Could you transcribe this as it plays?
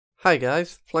Hi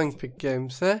guys, Flying Pig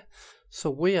Games here. So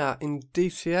we are in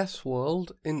DCS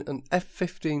world in an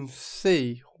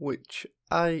F-15C, which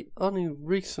I only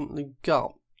recently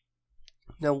got.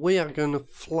 Now we are going to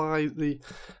fly the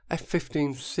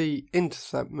F-15C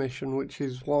intercept mission, which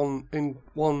is one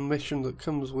mission that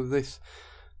comes with this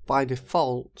by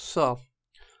default. So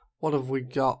what have we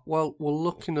got? Well, we're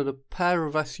looking at a pair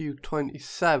of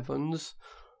Su-27s.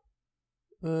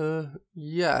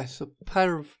 Yes, a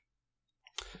pair of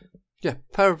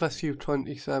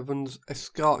Su-27s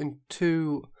escorting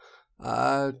two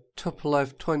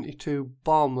Tupolev 22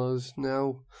 bombers.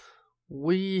 Now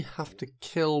we have to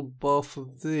kill both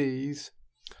of these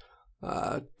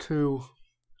to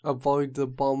avoid the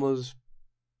bombers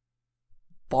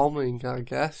bombing, I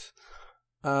guess.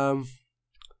 So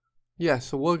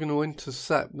we're going to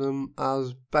intercept them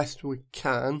as best we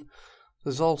can.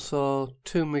 There's also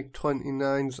two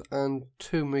MiG-29s and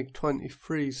two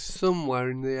MiG-23s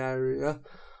somewhere in the area,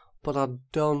 but I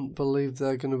don't believe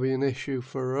they're going to be an issue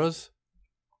for us.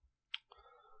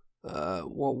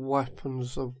 What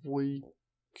weapons have we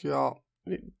got?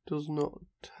 It does not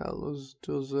tell us,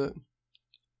 does it?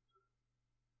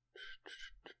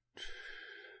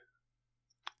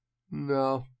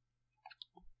 No.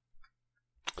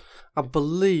 I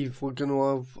believe we're going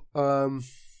to have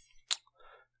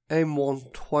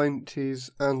AIM-120s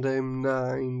and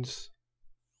AIM-9s. I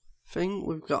think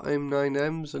we've got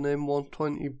AIM-9Ms and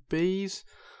AIM-120Bs,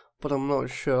 but I'm not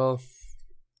sure.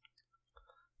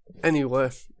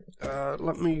 Anyway,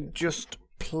 let me just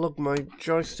plug my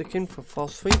joystick in for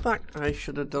force feedback. I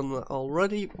should have done that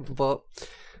already, but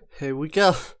here we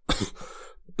go.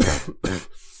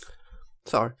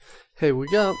 Sorry, here we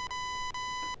go.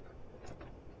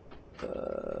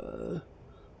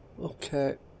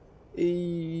 Okay.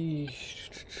 E3,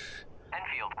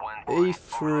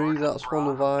 that's one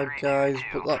of our guys,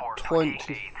 but that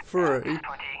 23,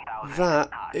 that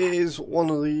is one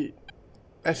of the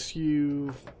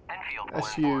SUs.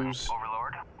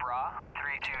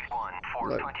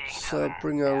 Let's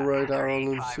bring our radar on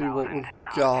and see what we've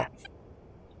got.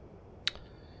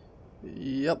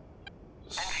 Yep,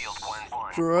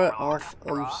 straight off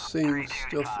I'm seeing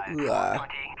stuff there.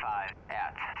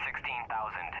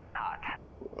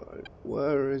 Right,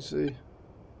 where is he?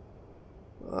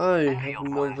 I have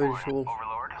no visual.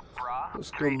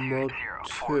 Let's go mode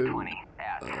 2.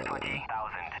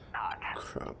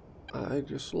 Crap, I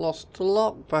just lost a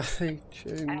lot by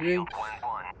changing.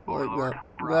 Like that.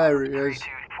 There he is.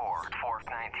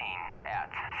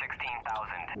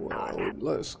 Well,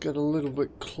 let's get a little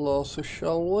bit closer,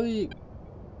 shall we?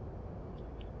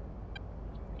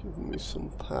 Give me some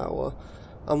power.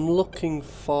 I'm looking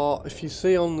for, if you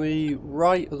see on the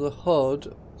right of the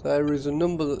HUD, there is a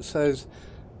number that says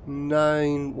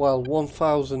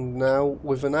 1000 now,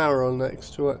 with an arrow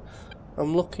next to it.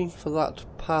 I'm looking for that to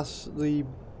pass the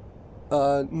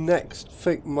next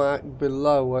thick mark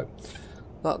below it.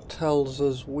 That tells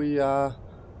us we are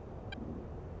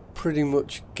pretty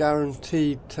much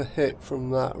guaranteed to hit from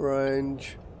that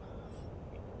range.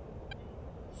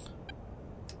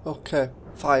 Okay,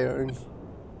 firing.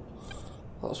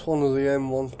 That's one of the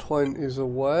M120s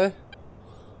away.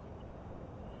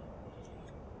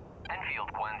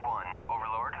 Enfield 1-1,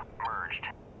 Overlord, merged.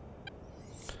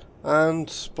 And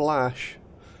splash.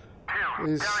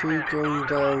 Is he going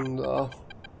down there?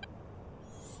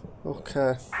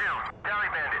 Okay.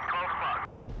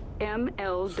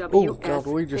 MLWS oh god,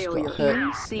 we just failure. got hit.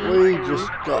 ECM We just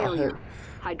got failure. hit.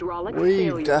 Hydraulic We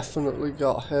failure. definitely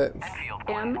got hit.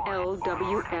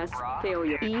 MLWS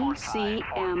failure.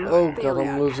 ECM Oh god,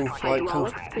 failure. I'm losing flight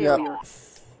control. Failure.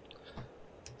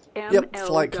 Yep,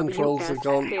 flight controls are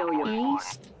gone. Failure.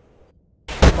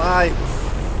 Bye.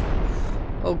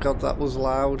 Oh god, that was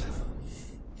loud.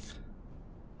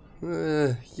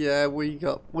 Yeah, we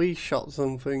shot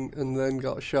something and then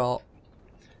got shot.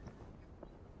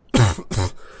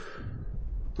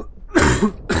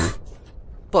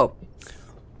 But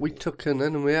we took an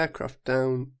enemy aircraft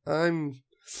down. I'm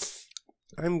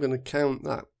gonna count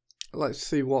that. Let's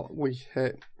see what we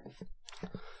hit.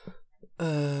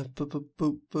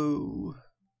 Boo.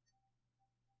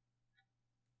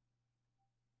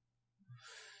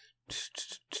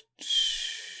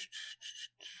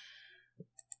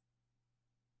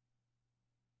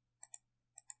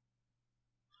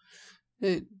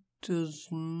 It does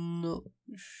not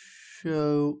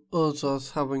show us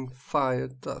as having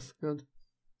fired. That's good.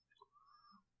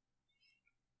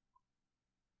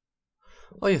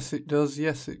 Oh yes it does,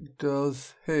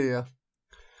 here.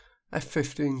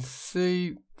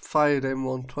 F-15C fired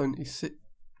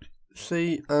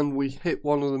AIM-120C and we hit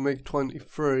one of the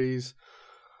MiG-23s.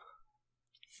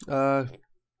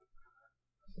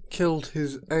 killed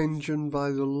his engine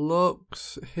by the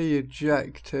looks. He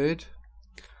ejected.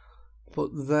 But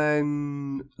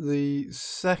then the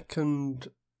second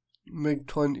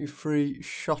MiG-23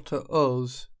 shot at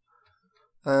us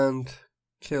and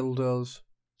killed us.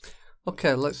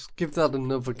 Okay, let's give that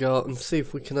another go and see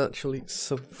if we can actually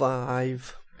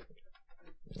survive.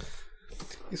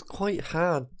 It's quite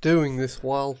hard doing this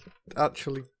while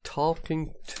actually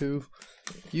talking to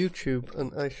YouTube,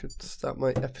 and I should start my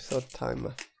episode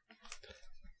timer.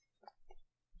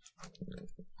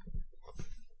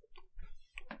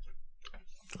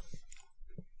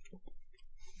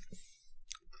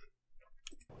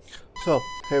 So,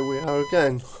 here we are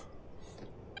again.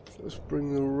 Let's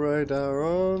bring the radar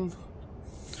on.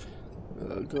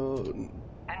 Go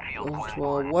onto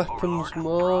our weapons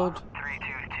mode.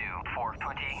 322,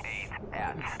 428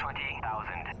 at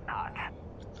 20,000 knots.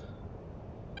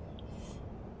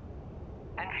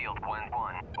 Enfield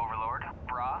 1-1, Overlord,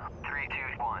 Bra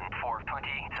 321,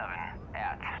 427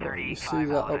 at 35,000 You see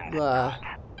that up there?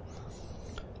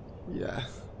 Yeah.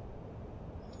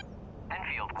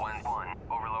 Enfield 1-1,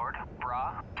 Overlord,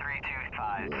 Bra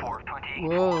 325, 424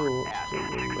 Whoa, at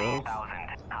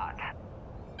 16,000 knots.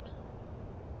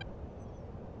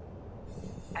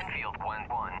 Enfield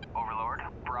 1-1, Overlord,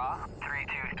 Bra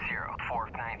 320,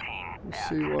 419 You at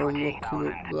see what I'm looking 20,000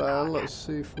 up there? Let's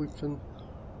see if we can.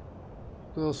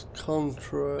 Those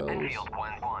contrails. Enfield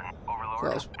 1-1,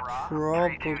 Overlord, That's Bra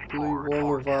probably 324,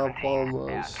 one of our 417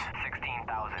 bombers. at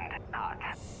 16,000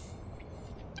 knots.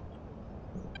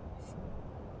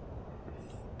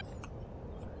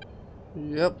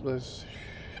 Yep, there's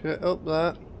shit up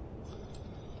there.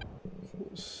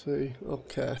 Let's see.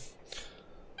 Okay.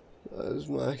 There's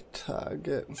my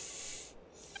target.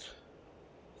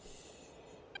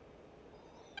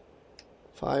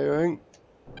 Firing.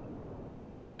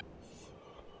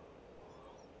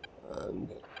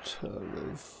 And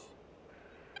turning.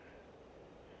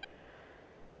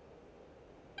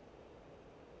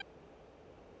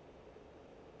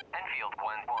 Enfield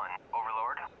 1-1,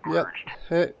 Overlord, Yep, merged.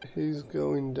 hit. He's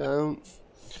going down.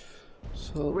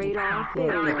 So Radar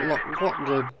failure. what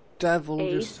the devil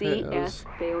just hit ACS us?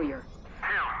 failure.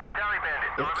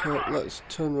 Okay, let's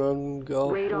turn around and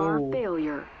go. Radar Whoa.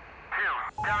 failure.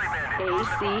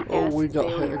 ACS Oh, we got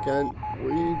failure. hit again.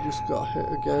 We just got hit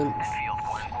again. Enfield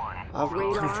 1-1, I've got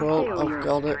Radar control. failure.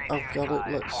 I've got it.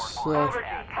 Let's calm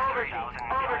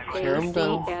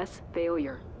down. ACS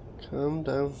failure. Calm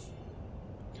down.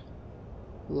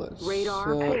 Let's Radar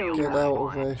failure. get out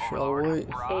of here, shall we?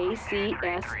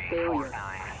 ACS failure.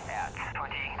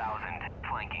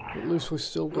 At least we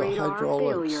still got Radar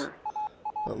hydraulics. failure.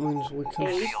 That means we can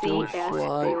still ACS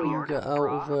fly failure. and get out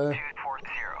of here.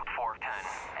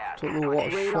 Don't know what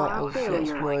Radar shot us, that's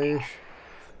failure. my issue.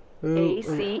 And I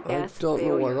ACS don't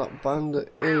know where failure. that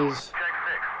bandit is.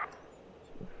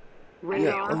 Yeah,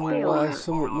 Radar I'm aware failure.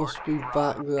 someone must be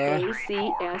back there.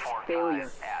 ACS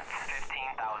failure.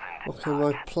 Okay,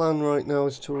 my plan right now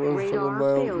is to run for the Radar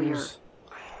mountains.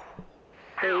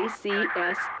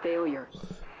 ACS failure.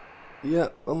 Yeah,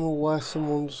 I'm aware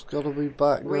someone's got to be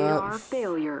back Radar there.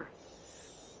 failure.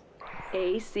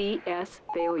 ACS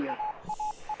failure.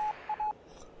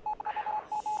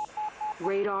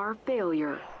 Radar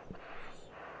failure.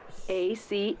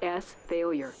 ACS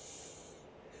failure.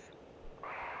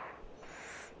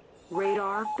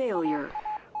 Radar failure.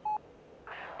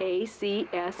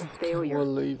 ACS We're failure.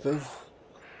 leaving.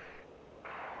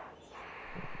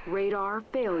 Radar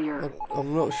failure.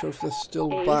 I'm not sure if they're still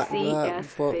back there, ACS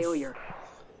but failure.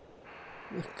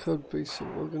 it could be, so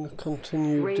we're going to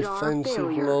continue Radar defensive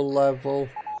failure. low level.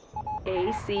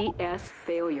 ACS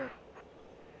failure.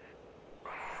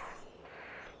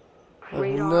 I have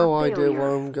Radar no idea failure.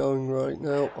 where I'm going right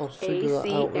now. I'll figure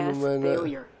that out in a ACS minute.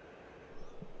 failure.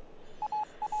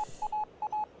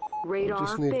 I Radar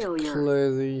just need to failure.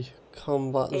 clear the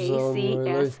combat zone, really,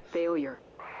 ACS failure.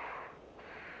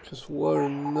 because we're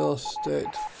in no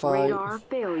state to fight. Radar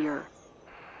failure.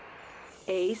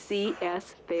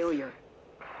 ACS failure.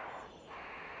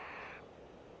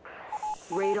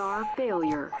 Radar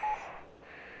failure.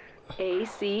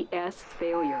 ACS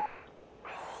failure.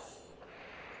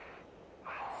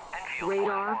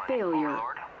 Radar failure.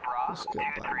 Let's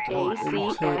get back down into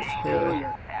ACS here.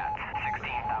 failure.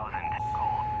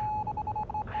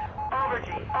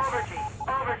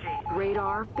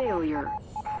 Radar failure.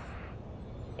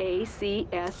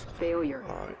 ACS failure.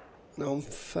 Alright, now I'm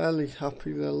fairly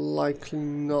happy they're likely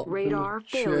not going Radar to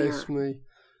chase failure. me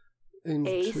into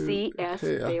ACS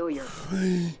here. failure.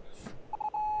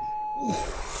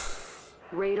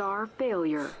 Radar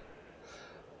failure.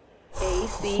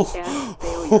 ACS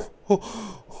failure.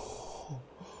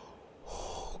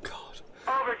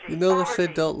 You know they say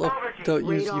don't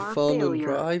use your Radar phone and failure.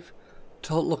 drive.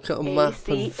 Don't look at a map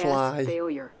and ACS fly.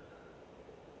 failure.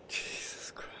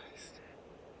 Jesus Christ.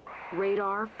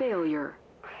 Radar failure.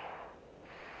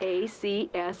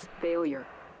 ACS failure.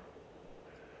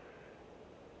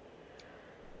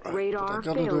 Right, Radar but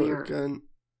I gotta failure. do it again.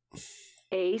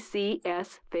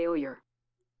 ACS failure.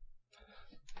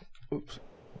 Oops.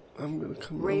 I'm gonna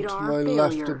come Radar on to my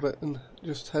left a failure. bit and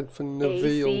just head for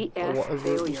Neville or ACS whatever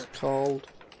it was failure. called.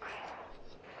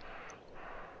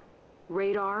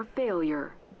 Radar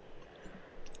failure.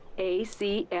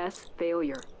 ACS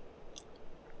failure.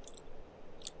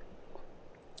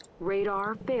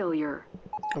 Radar failure.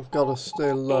 I've got to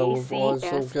stay low, otherwise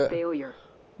I'll ACS get failure.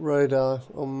 radar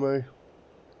on me.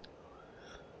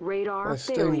 Radar By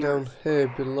staying failure. down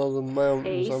here below the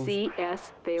mountains, ACS I'm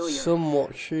failure.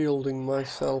 somewhat shielding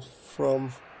myself from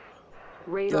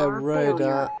their Radar radar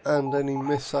failure. and any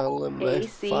missile that may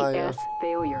fire. ACS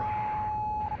failure.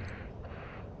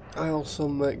 I also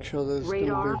make sure there's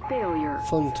Radar going to failure. be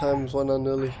fun times when I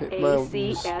nearly hit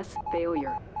mountains. ACS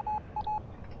failure.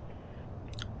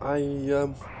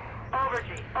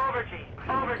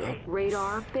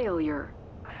 Radar failure.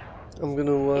 I'm going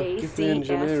to give the ACS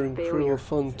engineering crew failure. a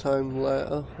fun time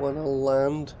later when I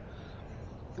land.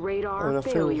 Radar And I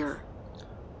failure.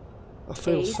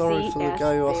 feel sorry for the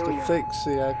guy who has to failure. fix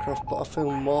the aircraft, but I feel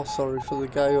more sorry for the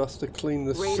guy who has to clean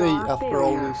the Radar seat after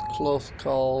all failure. these close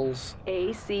calls.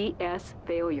 ACS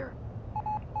failure.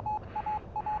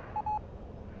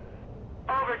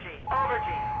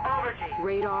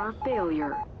 Radar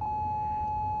failure.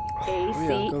 We are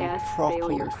going ACS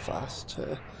properly failure. fast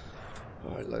here.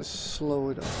 Alright, let's slow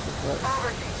it off a bit.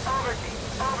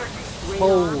 Radar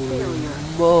Holy failure.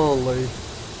 moly.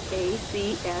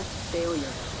 ACS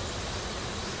failure.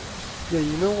 Yeah,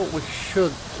 you know what we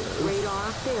should do?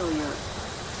 Radar failure.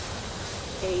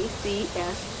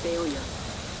 ACS failure.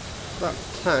 That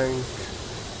tank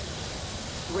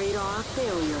Radar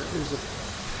failure. is a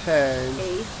pain.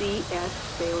 ACS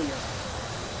failure.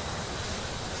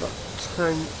 That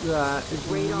tank there is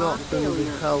Radar not going to be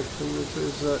failure. helping us,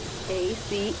 is it?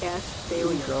 ACS Oh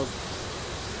failure. god,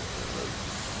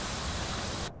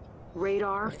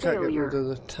 Radar I can't get failure. rid of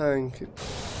the tank.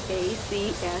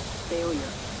 ACS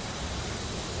failure.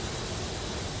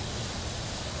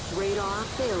 Radar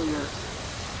failure.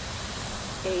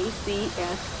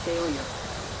 ACS failure.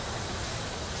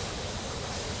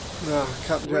 Nah,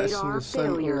 Cap Jet's in Radar the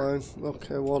centre failure. line.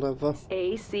 Okay, whatever.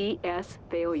 ACS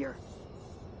failure.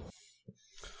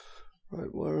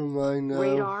 Right, where am I now?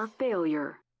 Radar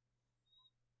failure.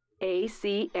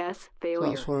 ACS failure.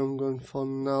 That's where I'm going for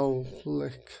now,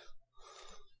 Lick.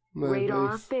 Maybe.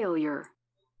 Radar failure.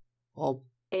 Or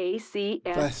ACS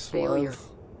best failure. one.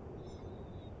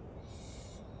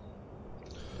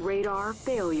 Radar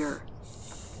failure.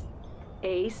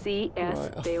 ACS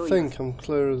Right, I failure. think I'm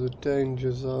clear of the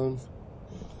danger zone.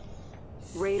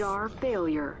 Radar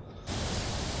failure.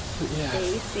 But yeah,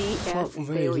 ACS fuck me,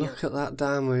 failure. look at that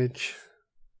damage.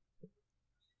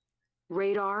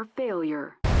 Radar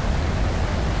failure.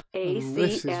 And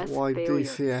this ACS is why failure.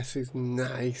 DCS is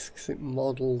nice, because it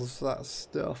models that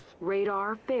stuff.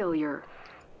 Radar failure.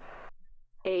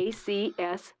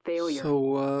 ACS failure.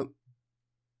 So,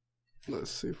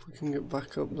 let's see if we can get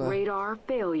back up there. Radar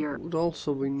failure. It would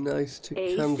also be nice to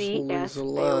cancel ACS these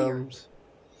alarms.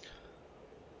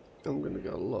 I'm going to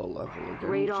go low level again,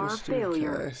 Radar just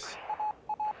failure. in case.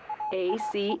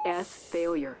 ACS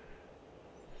failure.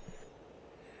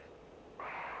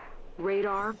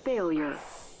 Radar failure.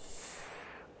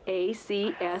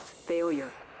 ACS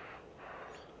failure.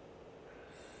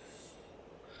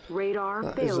 Radar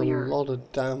That is a failure. lot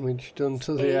of damage done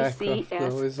to the aircraft though,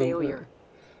 ACS isn't failure.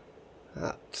 it?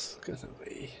 That's going to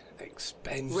be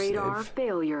expensive. Radar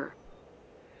failure.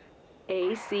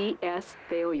 ACS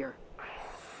failure.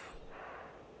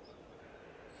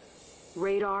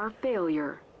 Radar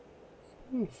failure.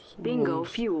 Bingo Someone's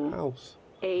fuel. House.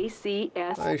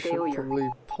 ACS I should failure. probably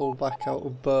pull back out a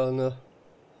burner.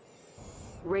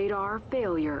 Radar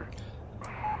failure.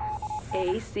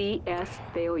 ACS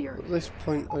failure. At this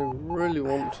point, I really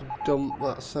want to dump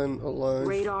that centre line.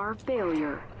 Radar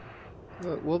failure.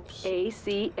 Whoops.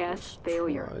 ACS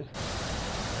failure. Try.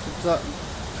 Did that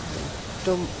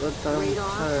dump the damn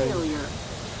Radar tank? failure.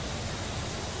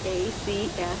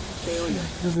 ACS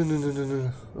failure.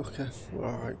 No. Okay,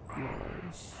 alright.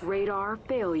 Radar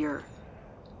failure.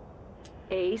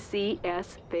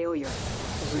 ACS failure.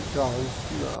 Is it gone?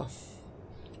 No.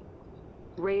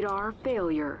 Radar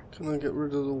failure. Can I get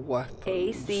rid of the weapons?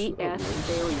 ACS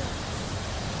failure.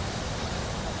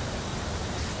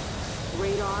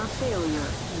 Radar failure.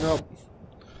 Nope.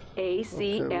 Okay,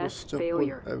 we're ACS stuck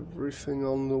failure. with everything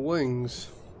on the wings.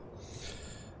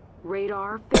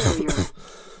 Radar failure.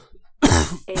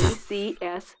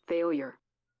 ACS failure.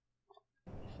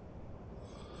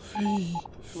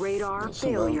 Radar That's a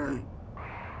failure. mountain.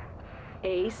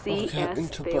 ACS Okay,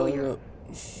 into failure. burn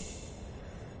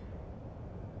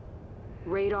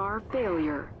Radar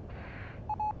failure.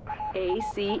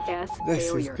 ACS This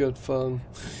failure. is good fun.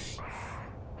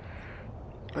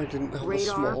 I didn't have a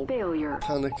Radar small failure.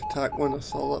 panic attack when I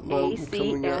saw that mountain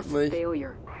coming at ACS me.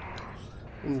 failure.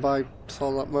 And by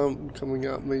saw that mountain coming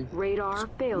at me, Radar more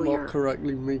failure.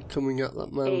 correctly me coming at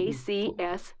that mountain.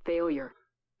 ACS failure.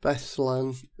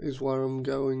 Bestland is where I'm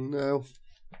going now.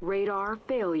 Radar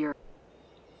failure.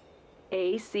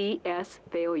 ACS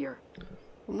failure.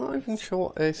 I'm not even sure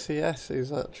what ACS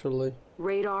is actually.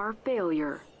 Radar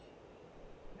failure.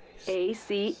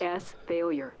 ACS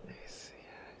failure.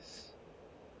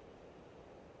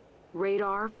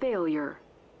 Radar failure.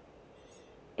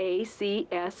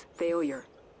 ACS failure.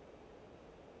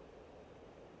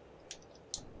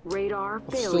 Radar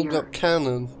I've failure. still got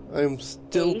cannon. I am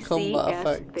still combat ACS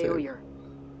effective. failure.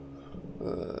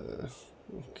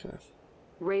 Okay.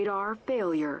 Radar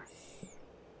failure.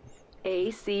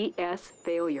 ACS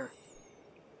failure.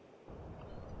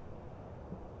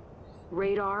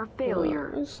 Radar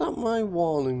failure. Is that my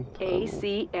warning panel?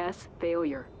 ACS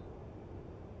failure.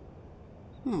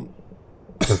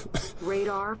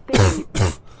 Radar failure.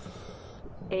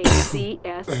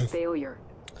 ACS failure.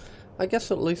 I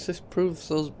guess at least this proves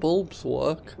those bulbs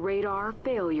work. Radar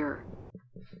failure.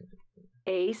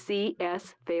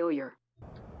 ACS failure.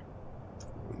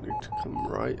 I need to come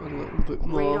right a little bit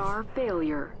more. Radar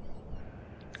failure.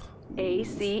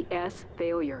 ACS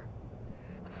failure.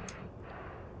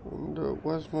 And,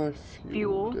 where's my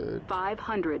fuel? Fuel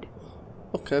 500.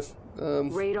 Okay.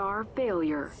 Radar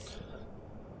failure.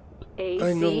 ACS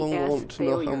I no longer want to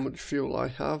failure. know how much fuel I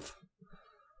have.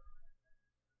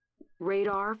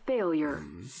 Radar failure.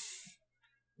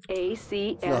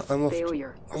 ACS No, I'm off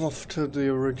failure. I'm off to the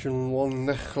original one,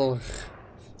 Nechelch.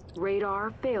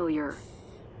 Radar failure.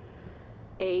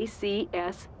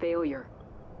 ACS failure.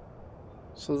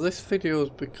 So this video has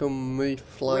become me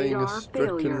flying Radar a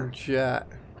stricken failure. jet.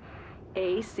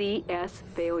 ACS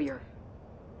failure.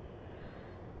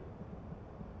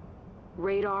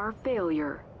 Radar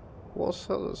failure. What's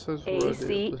that says ready at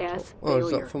the top? ACS Oh, is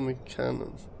failure. that for my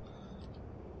cannon?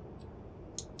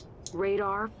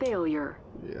 Radar failure.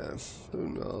 Yeah, who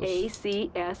knows?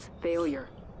 ACS failure.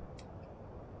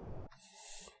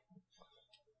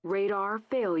 Radar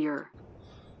failure.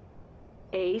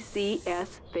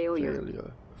 ACS failure.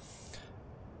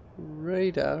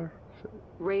 Radar.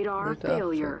 Radar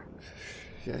failure.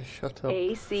 Yeah, shut up.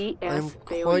 ACS I'm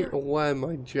failure. quite aware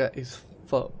my jet is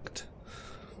fucked.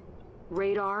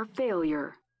 Radar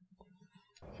failure.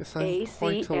 Yes, I'm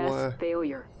quite aware. ACS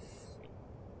failure.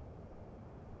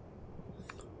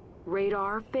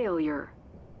 Radar failure.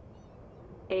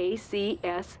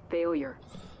 ACS failure.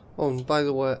 Oh, and by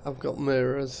the way, I've got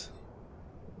mirrors.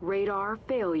 Radar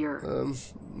failure.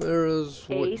 Mirrors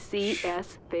which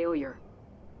ACS failure.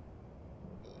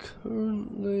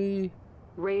 currently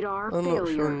Radar are not showing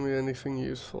failure. me anything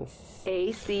useful.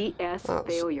 ACS That's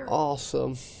failure.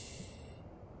 awesome.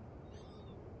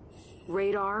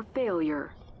 Radar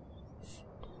failure.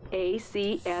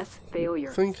 ACS I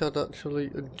failure. think I'd actually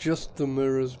adjust the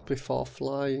mirrors before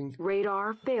flying.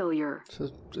 Radar failure.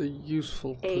 It's a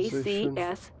useful position.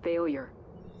 ACS failure.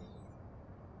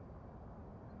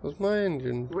 Was my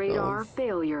engine Radar gone?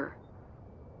 failure.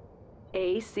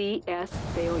 ACS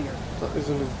failure. That is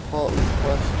an important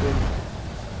question.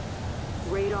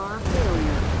 Radar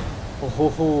failure.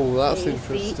 Oh, that's ACS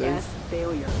interesting.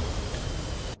 failure.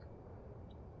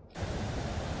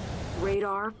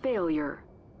 Radar failure.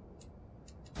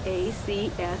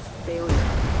 ACS failure.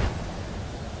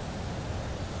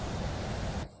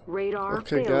 Radar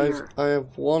Okay, failure. guys, I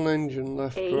have one engine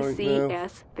left right now.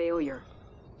 ACS failure.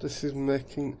 This is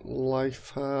making life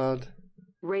hard.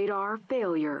 Radar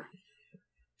failure.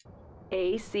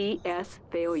 ACS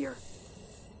failure.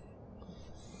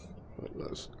 Right,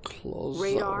 let's close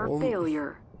Radar that one.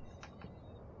 failure.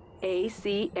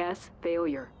 ACS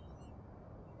failure.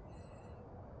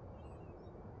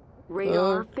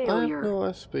 Radar I failure. have no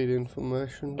airspeed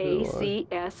information, do I?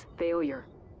 ACS failure.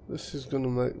 This is gonna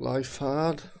make life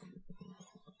hard.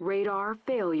 Radar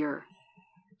failure.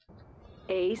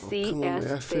 Come on, ACS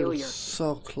I feel failure.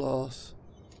 so close.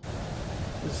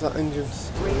 Is that engine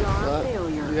still Radar that?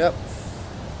 failure. Yep.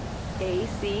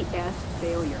 ACS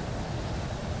failure.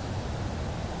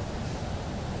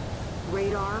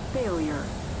 Radar failure.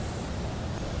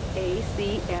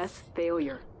 ACS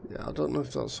failure. Yeah, I don't know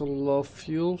if that's a low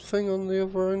fuel thing on the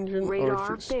other engine or if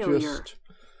Radar it's failure. just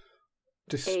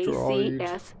destroyed.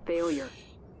 ACS failure.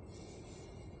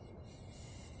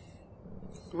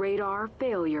 Radar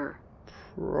failure.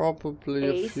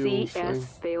 Probably a fuel ACS thing.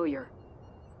 failure.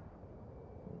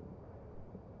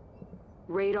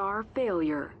 Radar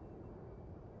failure.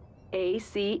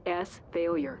 ACS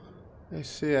failure.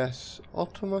 ACS,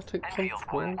 automatic Enfield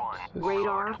control. 1-1.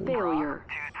 Radar failure.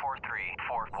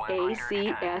 243,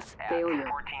 ACS failure.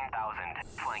 14,000,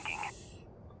 flanking.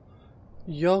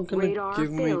 You're gonna Radar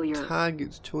give failure. me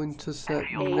targets to intercept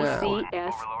Enfield now.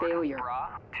 ACS failure. Bra,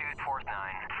 249,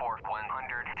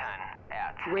 110,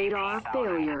 at Radar 18,000,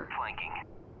 failure. flanking.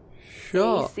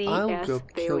 Sure, I'll ACS go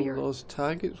failure. kill those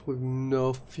targets with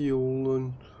no fuel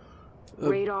and a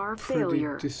Radar pretty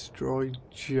failure. destroyed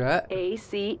jet.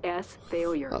 ACS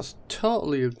failure. That's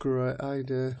totally a great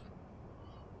idea.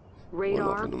 We're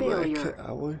not Radar gonna make failure. it,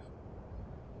 are we?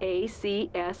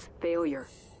 ACS failure.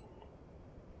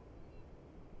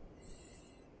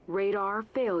 Radar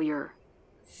failure.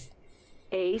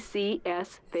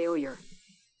 ACS failure.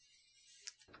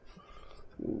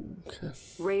 Okay.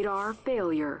 Radar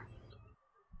failure.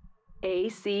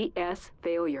 ACS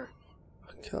failure.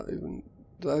 I can't even.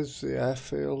 There's the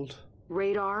airfield.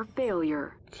 Radar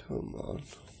failure. Come on.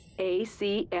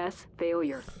 ACS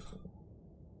failure.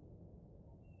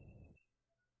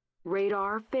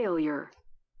 Radar failure.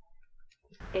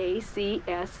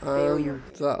 ACS failure.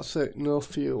 And that's it, no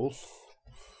fuel.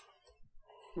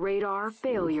 Radar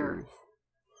failure.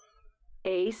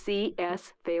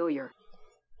 ACS failure.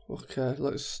 Okay,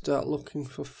 let's start looking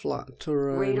for flat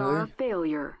terrain. Radar eh?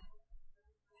 failure.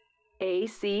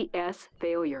 ACS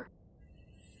failure.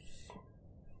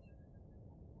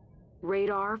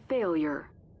 Radar failure.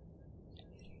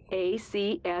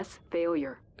 ACS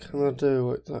failure. Can I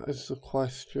do it? That is the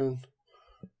question.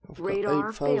 I've got Radar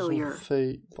 8,000 failure.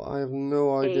 feet, but I have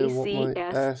no idea what my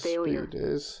ACS failure. airspeed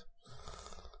is.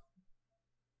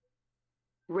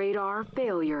 Radar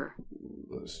failure.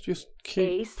 Let's just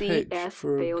keep pitch ACS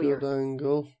for a failure. good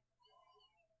angle.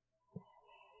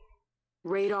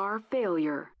 Radar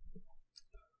failure.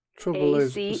 Trouble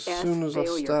is, as ACS soon as I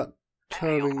failure. start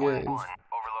turning Enfield in, 1-1. Overlord,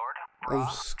 I'm Bra,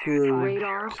 screwed.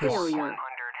 Radar 'cause failure. 110,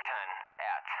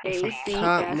 at If I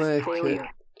can't ACS make failure. it,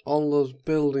 all those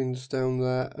buildings down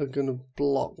there are gonna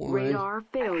block me Radar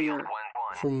failure. Enfield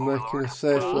 1-1. from making a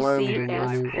safe ACS landing failure.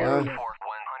 anywhere. 110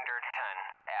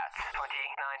 at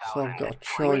 29,000. So I've got a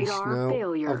choice Radar now.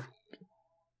 failure.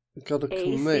 I've got to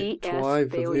commit to ACS either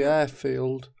failure. the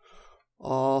airfield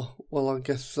or, well, I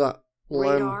guess that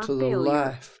Radar land to the failure.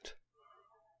 left.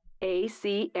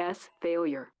 ACS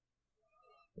failure.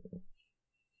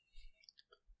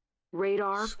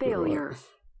 Radar Screw failure. it.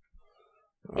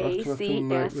 I reckon I can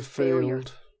make ACS the failure.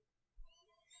 field.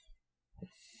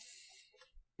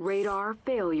 Radar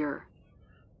failure.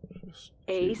 Just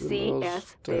keep the nose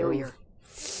ACS down. failure.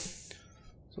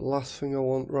 The last thing I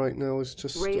want right now is to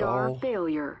Radar stall.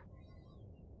 failure.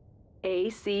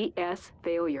 ACS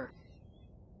failure.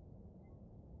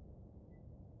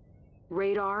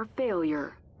 Radar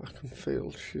failure. I can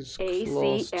feel she's ACS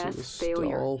close to the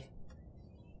failure. stall.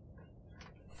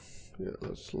 Yeah,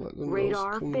 let's let the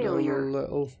Radar nose come failure. down a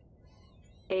little.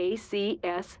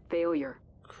 ACS failure.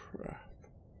 Crap.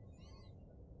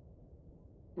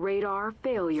 Radar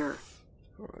failure.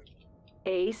 Alright.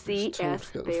 It's time ACS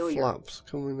to get the failure. flaps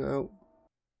coming out.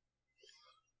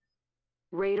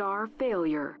 Radar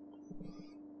failure.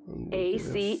 And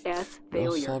ACS no,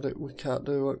 failure. sod it, we can't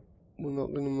do it. We're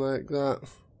not going to make that.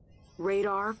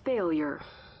 Radar failure.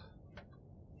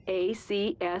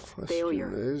 ACS failure.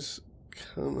 Question is,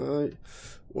 can I?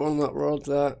 We're on that road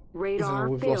there. Radar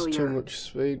We've lost too failure. much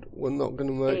speed. We're not going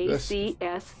to make this.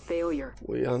 ACS failure.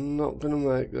 We are not going to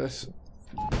make this.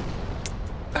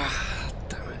 Ah,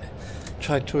 damn it.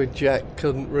 Tried to eject,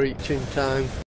 couldn't reach in time.